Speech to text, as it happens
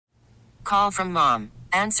Call from mom.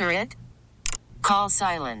 Answer it. Call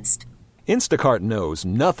silenced. Instacart knows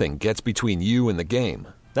nothing gets between you and the game.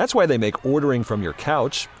 That's why they make ordering from your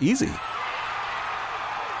couch easy.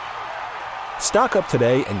 Stock up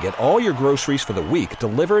today and get all your groceries for the week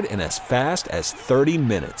delivered in as fast as 30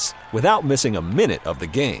 minutes without missing a minute of the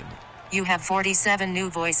game. You have 47 new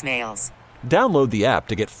voicemails. Download the app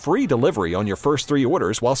to get free delivery on your first 3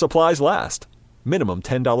 orders while supplies last. Minimum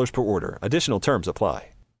 $10 per order. Additional terms apply.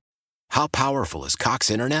 How powerful is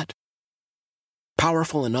Cox Internet?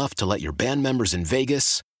 Powerful enough to let your band members in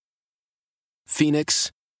Vegas,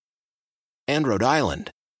 Phoenix, and Rhode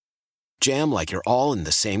Island jam like you're all in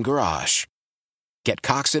the same garage. Get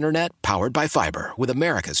Cox Internet powered by fiber with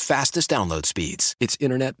America's fastest download speeds. It's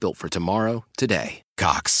internet built for tomorrow, today.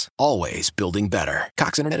 Cox, always building better.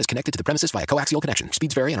 Cox Internet is connected to the premises via coaxial connection.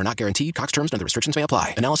 Speeds vary and are not guaranteed. Cox terms and other restrictions may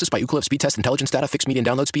apply. Analysis by Ookla Speed Test Intelligence Data. Fixed median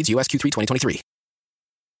download speeds. US Q3 2023.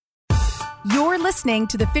 You're listening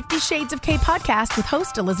to the 50 Shades of K podcast with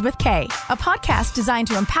host Elizabeth K, a podcast designed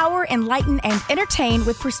to empower, enlighten, and entertain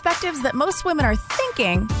with perspectives that most women are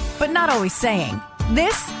thinking, but not always saying.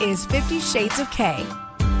 This is 50 Shades of K.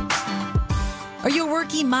 Are you a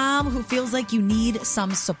working mom who feels like you need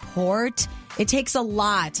some support? It takes a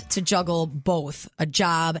lot to juggle both a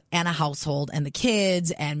job and a household and the kids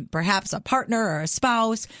and perhaps a partner or a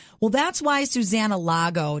spouse. Well, that's why Susanna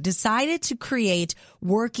Lago decided to create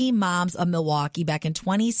Working Moms of Milwaukee back in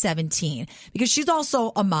 2017, because she's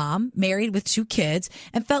also a mom, married with 2 kids,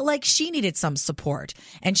 and felt like she needed some support.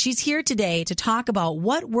 And she's here today to talk about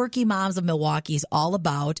what Working Moms of Milwaukee is all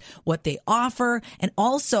about, what they offer, and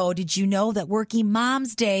also, did you know that Working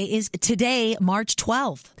Moms Day is today, March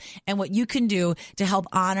 12th, and what you can do to help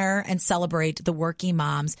honor and celebrate the working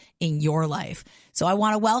moms in your life. So I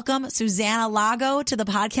want to welcome Susanna Lago to the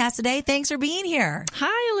podcast today. Thanks for being here.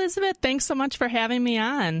 Hi, Elizabeth. Thanks so much for having me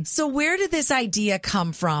on. So where did this idea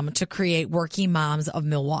come from to create Working Moms of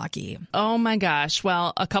Milwaukee? Oh, my gosh.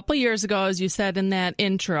 Well, a couple years ago, as you said in that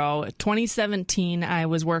intro, 2017, I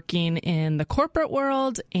was working in the corporate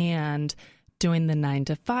world and doing the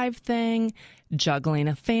 9-to-5 thing, juggling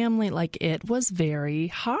a family. Like, it was very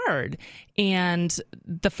hard. And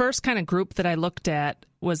the first kind of group that I looked at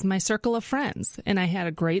was my circle of friends. And I had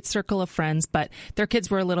a great circle of friends, but their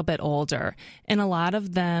kids were a little bit older. And a lot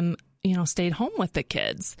of them, stayed home with the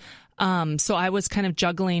kids. So I was kind of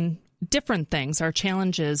juggling different things. Our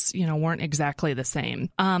challenges, weren't exactly the same.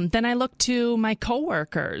 Then I looked to my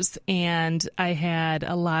coworkers, and I had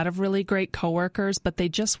a lot of really great coworkers, but they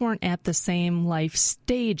just weren't at the same life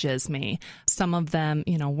stage as me. Some of them,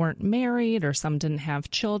 weren't married, or some didn't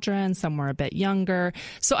have children. Some were a bit younger.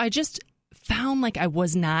 So I just found like I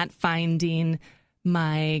was not finding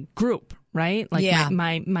my group, right? Like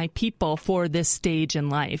my people for this stage in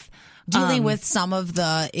life. Dealing with some of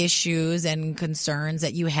the issues and concerns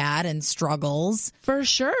that you had and struggles. For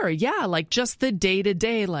sure. Yeah. Like just the day to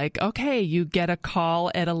day, like, okay, you get a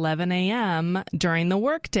call at 11 a.m. during the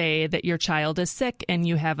workday that your child is sick and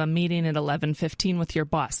you have a meeting at 11:15 with your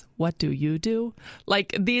boss. What do you do?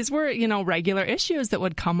 Like, these were, regular issues that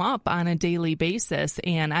would come up on a daily basis.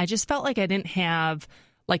 And I just felt like I didn't have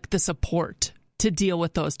like the support to deal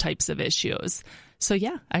with those types of issues. So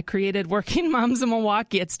yeah, I created Working Moms of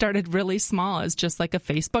Milwaukee. It started really small as just like a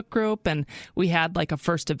Facebook group, and we had like a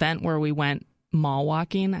first event where we went mall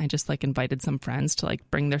walking. I just like invited some friends to like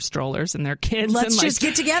bring their strollers and their kids. Let's and, just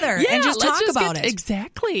get together yeah, and just talk about it.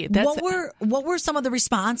 Exactly. What were some of the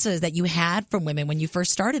responses that you had from women when you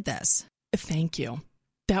first started this? Thank you.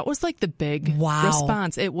 That was like the big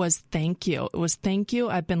response. It was thank you. It was thank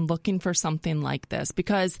you. I've been looking for something like this,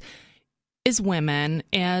 because as women,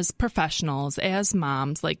 as professionals, as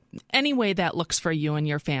moms, like any way that looks for you and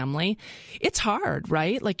your family, it's hard,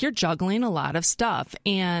 right? Like, you're juggling a lot of stuff.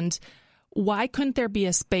 And why couldn't there be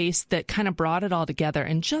a space that kind of brought it all together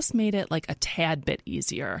and just made it like a tad bit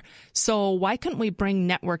easier? So why couldn't we bring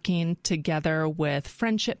networking together with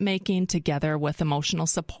friendship making, together with emotional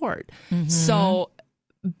support? Mm-hmm. So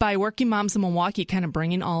by Working Moms in Milwaukee kind of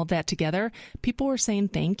bringing all of that together, people were saying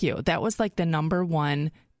thank you. That was like the number one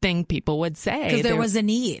thing people would say. Because there was a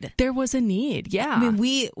need. There was a need, yeah. I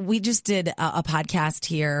mean, we just did a podcast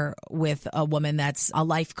here with a woman that's a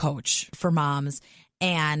life coach for moms,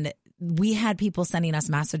 and we had people sending us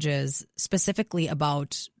messages specifically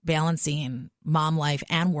about balancing mom life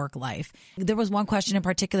and work life. There was one question in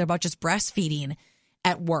particular about just breastfeeding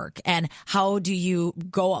at work, and how do you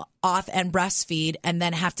go off and breastfeed and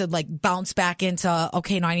then have to like bounce back into,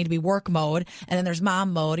 okay, now I need to be work mode, and then there's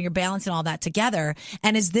mom mode, and you're balancing all that together.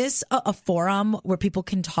 And is this a forum where people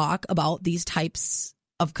can talk about these types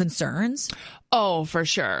of concerns? Oh, for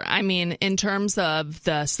sure. I mean, in terms of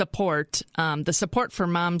the support for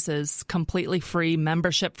moms is completely free.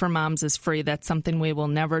 Membership for moms is free. That's something we will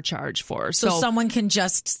never charge for. So someone can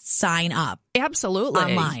just sign up. Absolutely.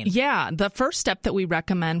 Online. Yeah. The first step that we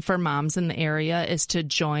recommend for moms in the area is to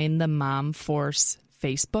join the Mom Force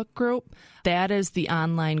Facebook group. That is the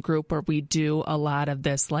online group where we do a lot of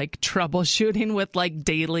this like troubleshooting with like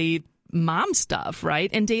daily mom stuff, right?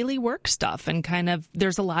 And daily work stuff. And kind of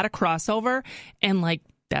there's a lot of crossover, and like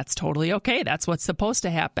that's totally okay. That's what's supposed to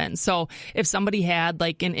happen. So if somebody had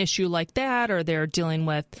like an issue like that, or they're dealing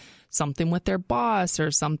with something with their boss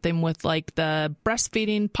or something with like the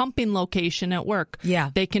breastfeeding pumping location at work,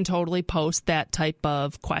 they can totally post that type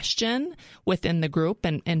of question within the group,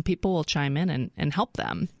 and people will chime in and help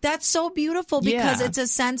them. That's so beautiful, because it's a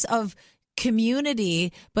sense of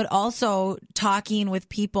community, but also talking with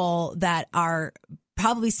people that are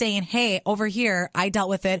probably saying, hey, over here, I dealt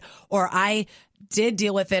with it, or I did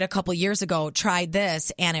deal with it a couple years ago, tried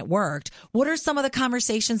this and it worked. What are some of the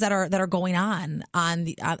conversations that are going on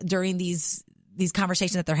during these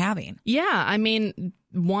conversations that they're having? Yeah, I mean,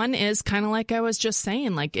 one is kind of like I was just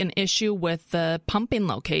saying, like an issue with the pumping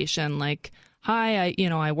location. Like, hi,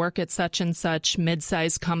 I work at such and such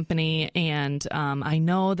mid-sized company, and I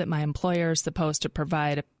know that my employer is supposed to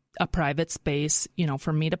provide a private space,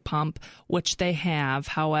 for me to pump, which they have.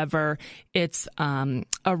 However, it's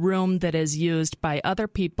a room that is used by other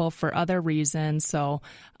people for other reasons. So,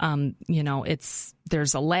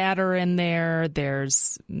 there's a ladder in there.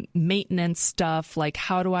 There's maintenance stuff. Like,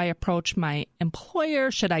 how do I approach my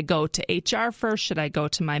employer? Should I go to HR first? Should I go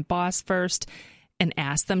to my boss first and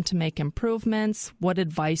ask them to make improvements? What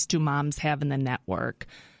advice do moms have in the network?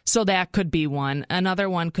 So that could be one. Another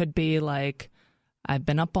one could be like, I've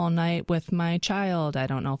been up all night with my child. I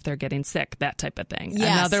don't know if they're getting sick, that type of thing.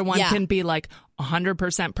 Yes, another one can be like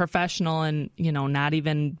 100% professional and, not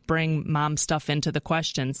even bring mom stuff into the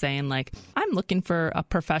question, saying like, I'm looking for a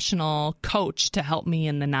professional coach to help me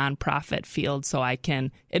in the nonprofit field so I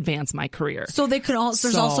can advance my career. So they could also,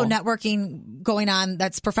 there's also networking going on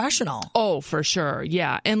that's professional. Oh, for sure.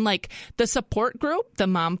 Yeah. And like the support group, the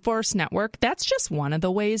Mom Force Network, that's just one of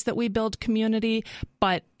the ways that we build community,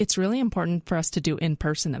 but it's really important for us to do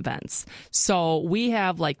in-person events. So we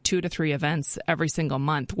have like 2 to 3 events every single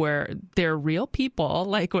month where they're real people,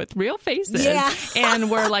 like with real faces. Yeah. And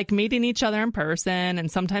we're like meeting each other in person. And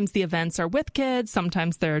sometimes the events are with kids.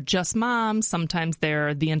 Sometimes they're just moms. Sometimes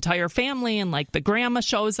they're the entire family and like the grandma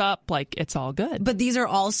shows up. Like it's all good. But these are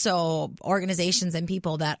also organizations and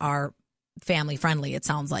people that are family friendly, it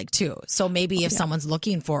sounds like, too. So maybe if someone's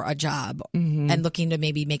looking for a job and looking to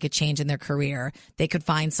maybe make a change in their career, they could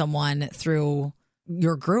find someone through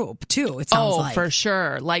your group too, it sounds like. Oh, for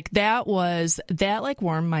sure. Like that like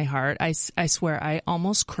warmed my heart. I swear I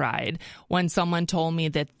almost cried when someone told me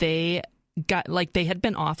that they got, like, they had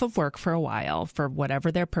been off of work for a while for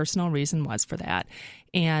whatever their personal reason was for that.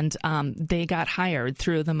 And they got hired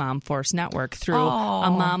through the Mom Force Network, through a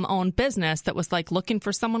mom-owned business that was like looking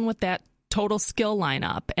for someone with that total skill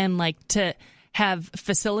lineup, and like to have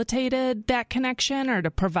facilitated that connection or to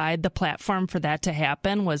provide the platform for that to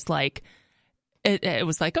happen was like, it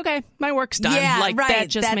was like, okay, my work's done. Yeah, like right. That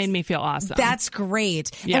just made me feel awesome. That's great.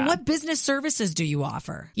 Yeah. And what business services do you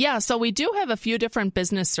offer? Yeah, so we do have a few different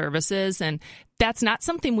business services, and that's not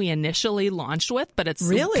something we initially launched with, but it's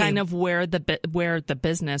really kind of where the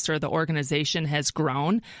business or the organization has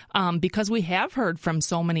grown, because we have heard from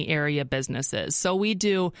so many area businesses. So we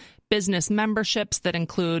do business memberships that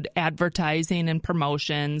include advertising and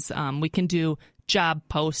promotions. We can do job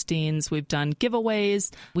postings. We've done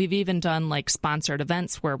giveaways. We've even done like sponsored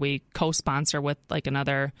events where we co-sponsor with like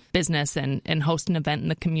another business and host an event in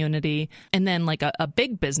the community. And then like a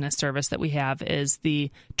big business service that we have is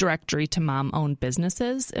the directory to mom-owned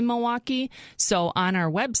businesses in Milwaukee. So on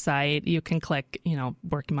our website, you can click,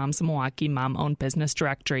 Working Moms in Milwaukee, mom-owned business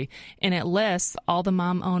directory, and it lists all the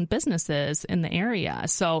mom-owned businesses in the area.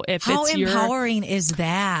 So if how empowering is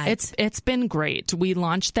that? It's been great. We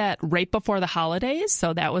launched that right before the holidays.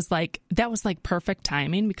 So that was like perfect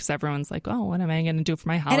timing, because everyone's like, oh, what am I going to do for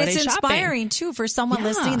my holiday shopping? And it's inspiring too for someone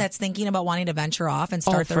listening that's thinking about wanting to venture off and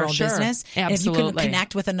start their own business. Absolutely. And if you can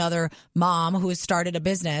connect with another mom who has started a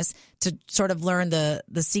business to sort of learn the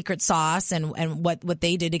secret sauce and what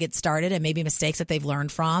they did to get started and maybe mistakes that they've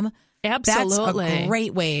learned from. Absolutely. That's a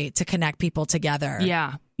great way to connect people together.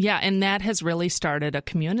 Yeah. Yeah. And that has really started a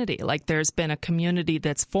community. Like there's been a community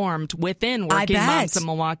that's formed within Working Moms in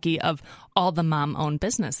Milwaukee of all the mom-owned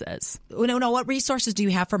businesses. No, what resources do you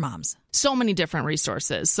have for moms? So many different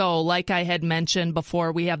resources. So like I had mentioned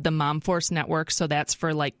before, we have the Mom Force Network. So that's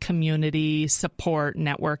for like community support,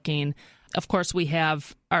 networking. Of course, we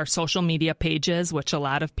have our social media pages, which a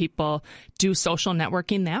lot of people do social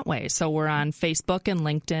networking that way. So we're on Facebook and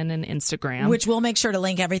LinkedIn and Instagram. Which we'll make sure to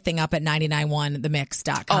link everything up at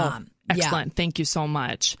 991themix.com. Oh, excellent. Yeah. Thank you so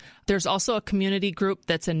much. There's also a community group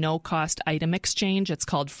that's a no-cost item exchange. It's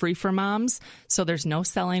called Free for Moms. So there's no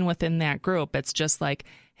selling within that group. It's just like,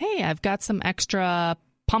 hey, I've got some extra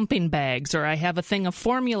pumping bags, or I have a thing of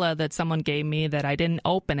formula that someone gave me that I didn't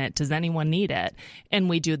open it. Does anyone need it? And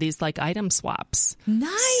we do these like item swaps.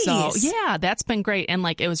 Nice. So yeah, that's been great. And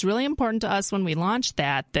like, it was really important to us when we launched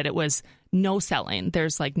that it was no selling.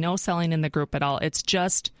 There's like no selling in the group at all. It's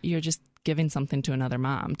just, you're just giving something to another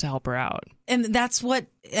mom to help her out. And that's what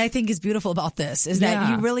I think is beautiful about this, is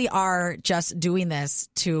that you really are just doing this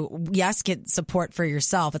to, yes, get support for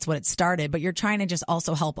yourself. It's what it started, but you're trying to just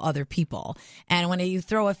also help other people. And when you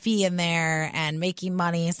throw a fee in there and making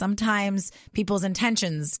money, sometimes people's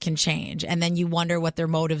intentions can change. And then you wonder what their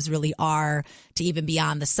motives really are to even be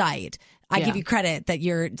on the site. I give you credit that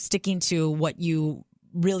you're sticking to what you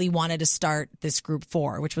really wanted to start this group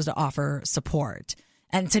for, which was to offer support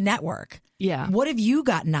and to network. Yeah. What have you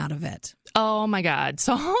gotten out of it? Oh my God,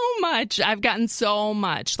 so much. I've gotten so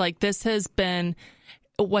much. Like this has been,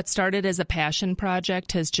 what started as a passion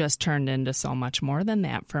project has just turned into so much more than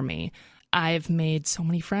that for me. I've made so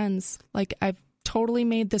many friends. Like I've totally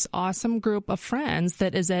made this awesome group of friends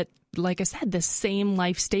that is at, like I said, the same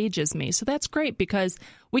life stage as me. So that's great because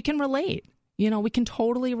we can relate. You know, we can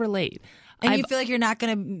totally relate. And you feel like you're not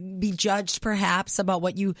going to be judged, perhaps, about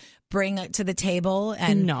what you bring to the table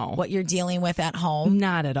and what you're dealing with at home?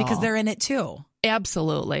 Not at all. Because they're in it too.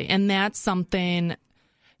 Absolutely. And that's something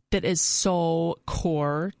that is so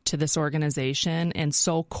core to this organization and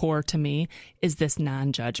so core to me is this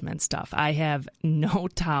non-judgment stuff. I have no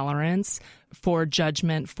tolerance for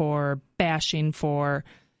judgment, for bashing, for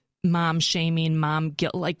mom shaming, mom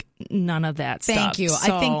guilt, like none of that stuff. Thank you.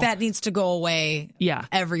 So, I think that needs to go away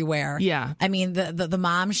everywhere. Yeah. I mean, the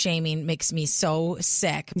mom shaming makes me so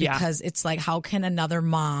sick because it's like, how can another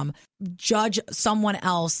mom judge someone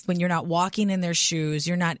else when you're not walking in their shoes,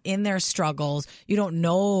 you're not in their struggles, you don't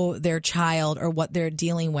know their child or what they're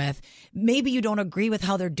dealing with. Maybe you don't agree with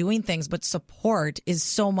how they're doing things, but support is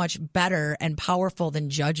so much better and powerful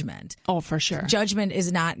than judgment. Oh, for sure. Judgment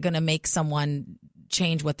is not going to make someone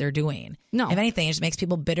change what they're doing. No. If anything, it just makes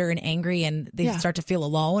people bitter and angry and they start to feel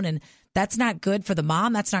alone. And that's not good for the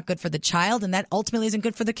mom. That's not good for the child. And that ultimately isn't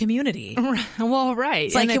good for the community. Well, right.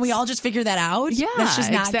 It's like, can we all just figure that out? Yeah, that's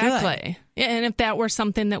just not exactly. good. Yeah, and if that were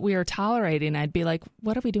something that we were tolerating, I'd be like,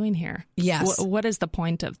 what are we doing here? Yes. What is the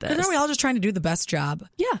point of this? But aren't we all just trying to do the best job?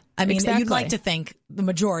 Yeah. I mean, exactly. you'd like to think the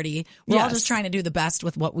majority, we're all just trying to do the best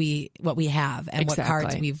with what we have and what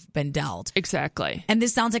cards we've been dealt. Exactly. And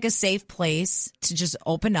this sounds like a safe place to just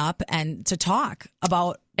open up and to talk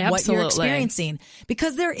about what you're experiencing.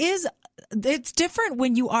 Because it's different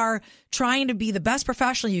when you are trying to be the best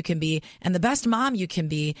professional you can be and the best mom you can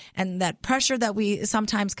be, and that pressure that we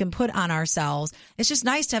sometimes can put on ourselves. It's just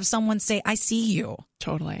nice to have someone say, I see you.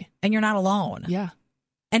 Totally. And you're not alone. Yeah.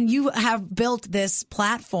 And you have built this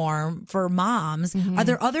platform for moms. Mm-hmm. Are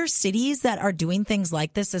there other cities that are doing things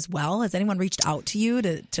like this as well? Has anyone reached out to you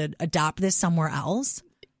to adopt this somewhere else?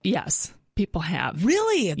 Yes, people have.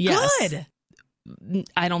 Really? Yes. Good.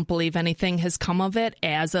 I don't believe anything has come of it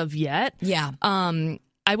as of yet. Yeah.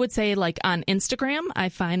 I would say like on Instagram, I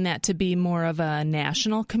find that to be more of a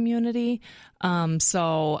national community.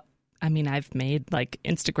 So, I mean, I've made like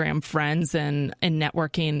Instagram friends and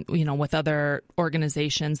networking, you know, with other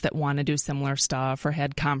organizations that want to do similar stuff, or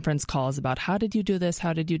had conference calls about how did you do this?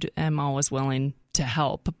 How did you do? I'm always willing to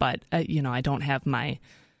help, but you know, I don't have my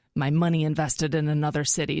money invested in another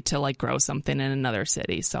city to like grow something in another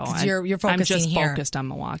city. So you're focusing I'm just here. focused on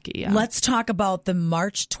Milwaukee. Yeah. Let's talk about the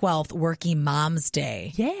March 12th Working Moms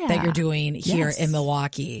Day that you're doing here in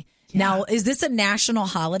Milwaukee. Yeah. Now, is this a national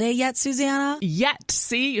holiday yet, Susanna? Yet.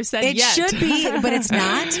 See, you said it yet. It should be, but it's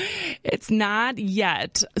not. It's not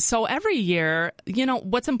yet. So every year, you know,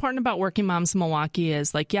 what's important about Working Moms Milwaukee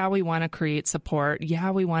is like, yeah, we want to create support.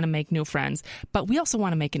 Yeah, we want to make new friends, but we also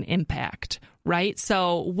want to make an impact, right?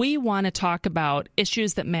 So we want to talk about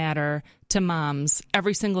issues that matter to moms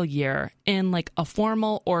every single year in like a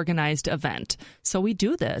formal, organized event. So we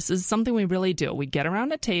do this. This is something we really do. We get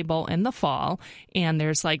around a table in the fall, and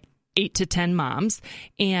there's like 8 to 10 moms,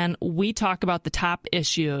 and we talk about the top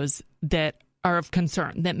issues that are of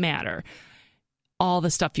concern, that matter. All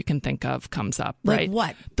the stuff you can think of comes up, right? Like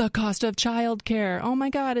what? The cost of childcare. Oh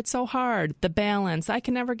my God, it's so hard. The balance. I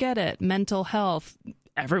can never get it. Mental health.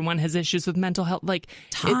 Everyone has issues with mental health. Like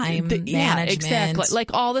time management. Yeah, exactly.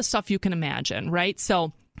 Like all the stuff you can imagine, right?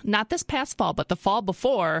 So not this past fall, but the fall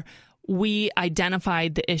before, we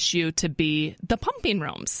identified the issue to be the pumping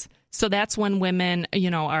rooms. So that's when women,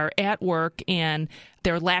 are at work and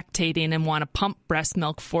they're lactating and want to pump breast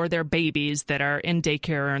milk for their babies that are in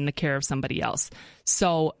daycare or in the care of somebody else.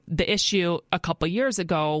 So the issue a couple years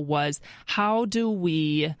ago was, how do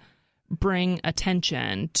we bring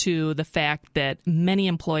attention to the fact that many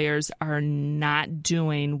employers are not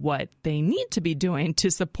doing what they need to be doing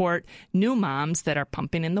to support new moms that are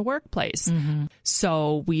pumping in the workplace. Mm-hmm.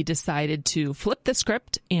 So we decided to flip the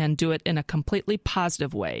script and do it in a completely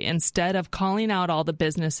positive way. Instead of calling out all the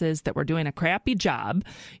businesses that were doing a crappy job,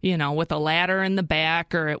 with a ladder in the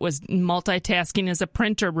back, or it was multitasking as a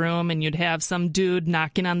printer room and you'd have some dude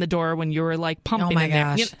knocking on the door when you were like pumping in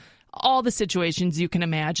there. All the situations you can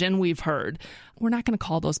imagine, we've heard. We're not going to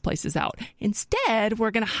call those places out. Instead,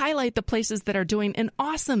 we're going to highlight the places that are doing an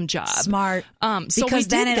awesome job. Smart. So because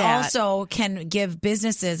then it also can give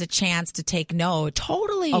businesses a chance to take note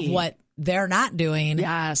of what they're not doing.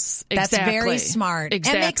 Yes, exactly. That's very smart.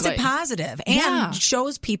 Exactly. And makes it positive and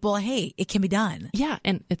shows people, hey, it can be done. Yeah,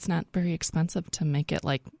 and it's not very expensive to make it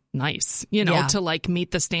like nice, to like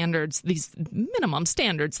meet the standards, these minimum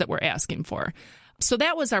standards that we're asking for. So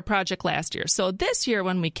that was our project last year. So this year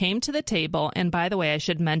when we came to the table, and by the way, I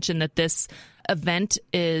should mention that this event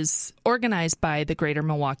is organized by the Greater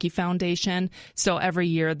Milwaukee Foundation. So every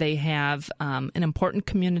year they have an important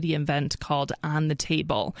community event called On the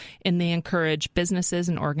Table, and they encourage businesses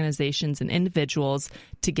and organizations and individuals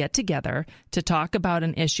to get together to talk about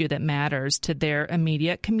an issue that matters to their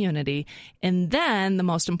immediate community. And then the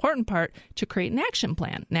most important part, to create an action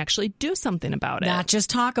plan and actually do something about it. Not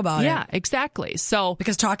just talk about it. Yeah, exactly. So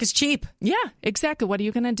because talk is cheap. Yeah, exactly. What are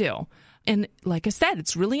you going to do? And like I said,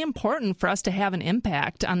 it's really important for us to have an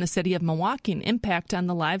impact on the city of Milwaukee, an impact on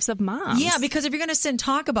the lives of moms. Yeah, because if you're going to sit and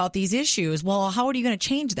talk about these issues, well, how are you going to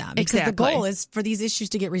change them? Because exactly. the goal is for these issues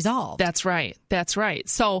to get resolved. That's right. That's right.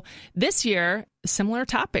 So this year, similar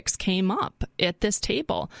topics came up at this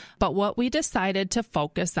table. But what we decided to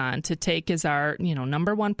focus on, to take as our,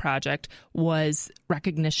 number one project, was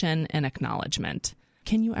recognition and acknowledgement.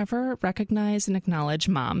 Can you ever recognize and acknowledge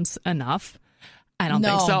moms enough? I don't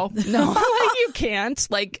think so. No, you can't.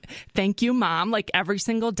 Like, thank you, Mom. Like every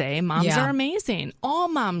single day, moms are amazing. All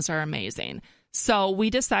moms are amazing. So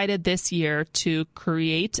we decided this year to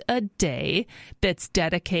create a day that's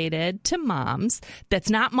dedicated to moms.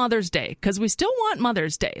 That's not Mother's Day, because we still want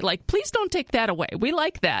Mother's Day. Like, please don't take that away. We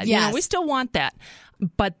like that. Yes. We still want that.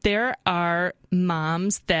 But there are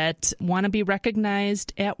moms that want to be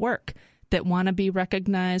recognized at work, that want to be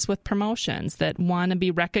recognized with promotions, that want to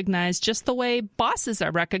be recognized just the way bosses are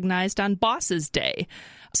recognized on Bosses Day.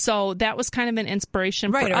 So that was kind of an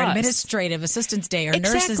inspiration for us. Right, or Administrative Assistants Day, or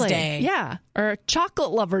Nurses Day. Yeah, or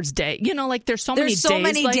Chocolate Lovers Day. Like there's so many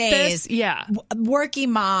days like this. Yeah.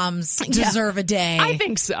 Working moms deserve a day. I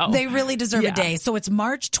think so. They really deserve a day. So it's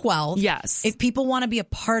March 12th. Yes. If people want to be a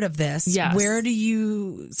part of this, where do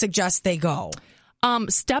you suggest they go?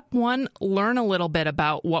 Step one, learn a little bit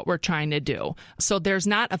about what we're trying to do. So there's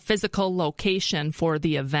not a physical location for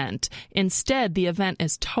the event. Instead, the event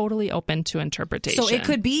is totally open to interpretation. So it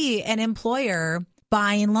could be an employer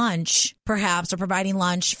buying lunch, perhaps, or providing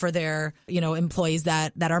lunch for their, employees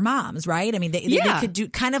that are moms, right? I mean, they could do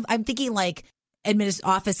kind of, I'm thinking like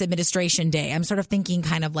office administration day. I'm sort of thinking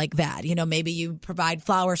kind of like that. Maybe you provide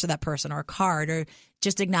flowers to that person, or a card, or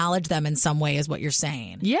just acknowledge them in some way is what you're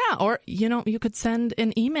saying. Yeah. Or, you could send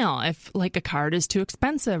an email if like a card is too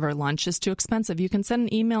expensive or lunch is too expensive. You can send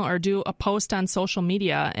an email or do a post on social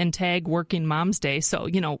media and tag Working Moms Day. So,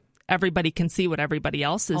 everybody can see what everybody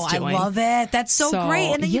else is doing. I love it. That's so great.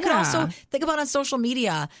 And then you can also think about on social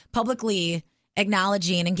media, publicly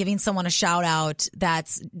acknowledging and giving someone a shout out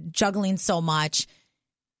that's juggling so much.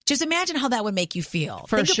 Just imagine how that would make you feel.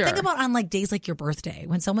 Think about on like days like your birthday,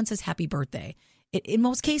 when someone says happy birthday. In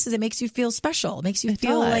most cases, it makes you feel special. It makes you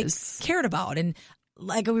feel like cared about. And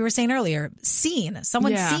like we were saying earlier,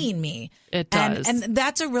 someone seeing me. It does. And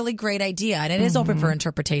that's a really great idea. And it is open for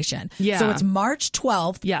interpretation. Yeah. So it's March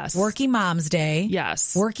 12th. Yes. Working Moms Day.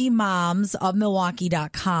 Yes.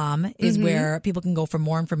 WorkingMomsOfMilwaukee.com is where people can go for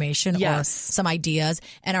more information or some ideas.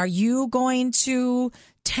 And are you going to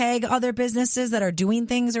tag other businesses that are doing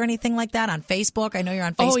things or anything like that on Facebook? I know you're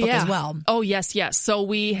on Facebook as well. Oh, yes. So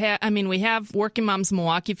we have Working Moms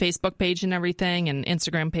Milwaukee Facebook page and everything, and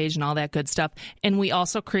Instagram page and all that good stuff. And we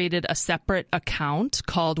also created a separate account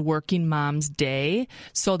called Working Moms Day.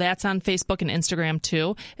 So that's on Facebook and Instagram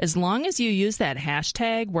too. As long as you use that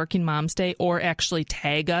hashtag Working Moms Day, or actually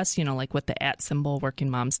tag us, like with the @ Working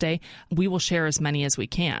Moms Day, we will share as many as we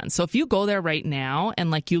can. So if you go there right now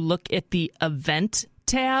and you look at the event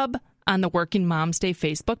tab on the Working Moms Day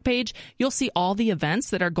Facebook page, you'll see all the events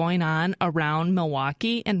that are going on around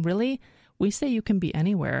Milwaukee. And really, we say you can be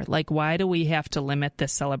anywhere. Why do we have to limit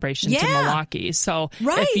this celebration to Milwaukee? So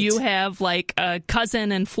if you have a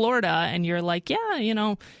cousin in Florida and you're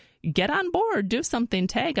get on board, do something,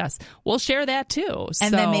 tag us, we'll share that too.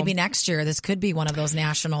 And then maybe next year, this could be one of those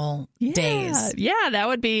national days. Yeah, that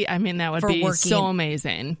would be so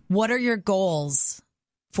amazing. What are your goals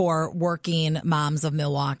for Working Moms of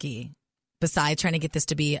Milwaukee? Besides trying to get this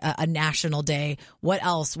to be a national day, what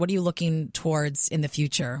else? What are you looking towards in the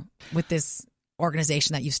future with this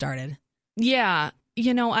organization that you started? Yeah,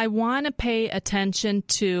 I want to pay attention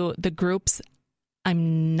to the groups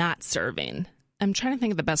I'm not serving. I'm trying to think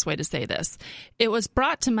of the best way to say this. It was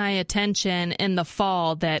brought to my attention in the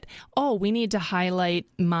fall that, we need to highlight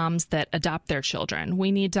moms that adopt their children.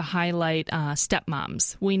 We need to highlight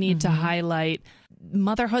stepmoms. We need to highlight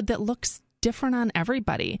motherhood that looks different on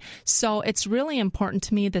everybody. So it's really important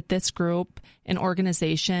to me that this group and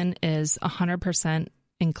organization is 100%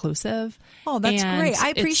 inclusive. Oh, that's great. I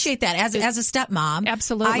appreciate that as a stepmom.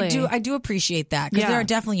 Absolutely. I do appreciate that, because there are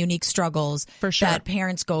definitely unique struggles that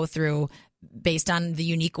parents go through based on the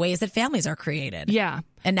unique ways that families are created. Yeah.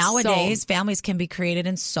 And nowadays, families can be created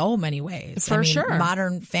in so many ways. For sure.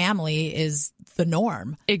 Modern family is the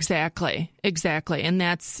norm. Exactly. And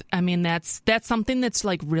that's something that's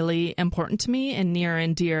really important to me and near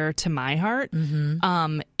and dear to my heart,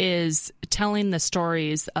 is telling the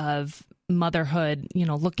stories of motherhood,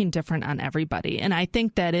 looking different on everybody. And I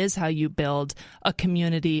think that is how you build a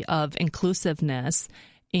community of inclusiveness.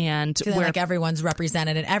 And where everyone's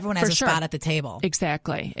represented and everyone has a spot at the table.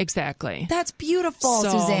 Exactly. That's beautiful,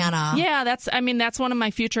 Susanna. Yeah, that's one of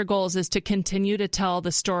my future goals, is to continue to tell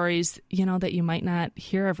the stories, that you might not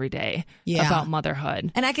hear every day about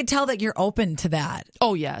motherhood. And I can tell that you're open to that.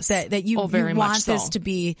 Oh, yes. That you want this to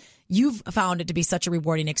be, you've found it to be such a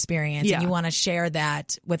rewarding experience, and you want to share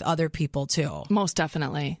that with other people too. Most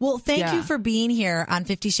definitely. Well, thank you for being here on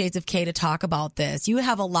 50 Shades of K to talk about this. You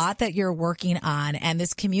have a lot that you're working on, and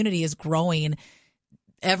this community is growing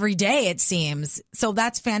every day, it seems. So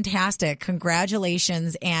that's fantastic.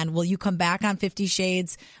 Congratulations. And will you come back on 50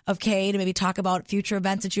 Shades of K to maybe talk about future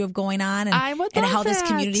events that you have going on, and, I would and love how this that.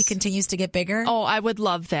 community continues to get bigger? Oh, I would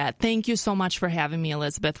love that. Thank you so much for having me,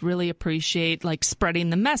 Elizabeth. Really appreciate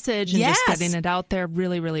spreading the message and just getting it out there.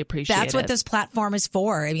 Really, really appreciate it. That's what this platform is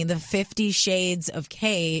for. I mean, the 50 Shades of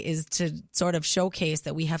K is to sort of showcase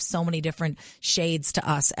that we have so many different shades to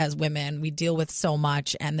us as women. We deal with so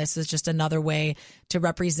much, and this is just another way to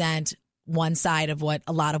represent one side of what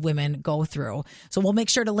a lot of women go through. So we'll make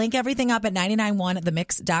sure to link everything up at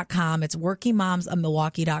 991themix.com. It's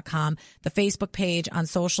workingmomsofmilwaukee.com, the Facebook page, on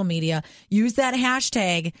social media. Use that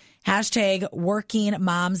hashtag Working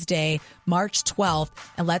Moms Day, March 12th,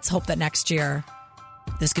 and let's hope that next year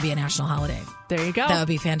this could be a national holiday. There you go. That would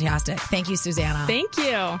be fantastic. Thank you, Susanna. Thank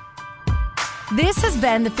you. This has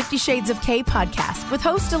been the 50 Shades of K podcast with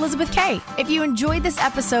host Elizabeth K. If you enjoyed this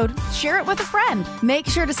episode, share it with a friend. Make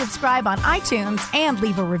sure to subscribe on iTunes and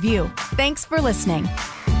leave a review. Thanks for listening.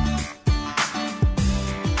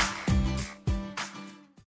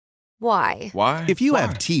 Why? If you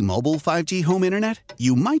have T-Mobile 5G home internet,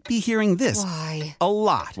 you might be hearing this a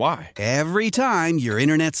lot. Why? Every time your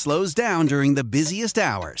internet slows down during the busiest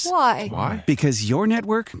hours. Why? Because your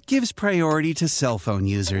network gives priority to cell phone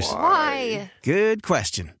users. Why? Good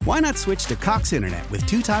question. Why not switch to Cox Internet with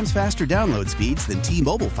 2 times faster download speeds than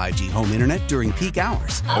T-Mobile 5G home internet during peak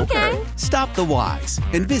hours? Okay. Stop the whys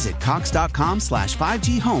and visit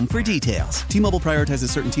cox.com/5G home for details. T-Mobile prioritizes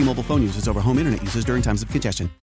certain T-Mobile phone users over home internet users during times of congestion.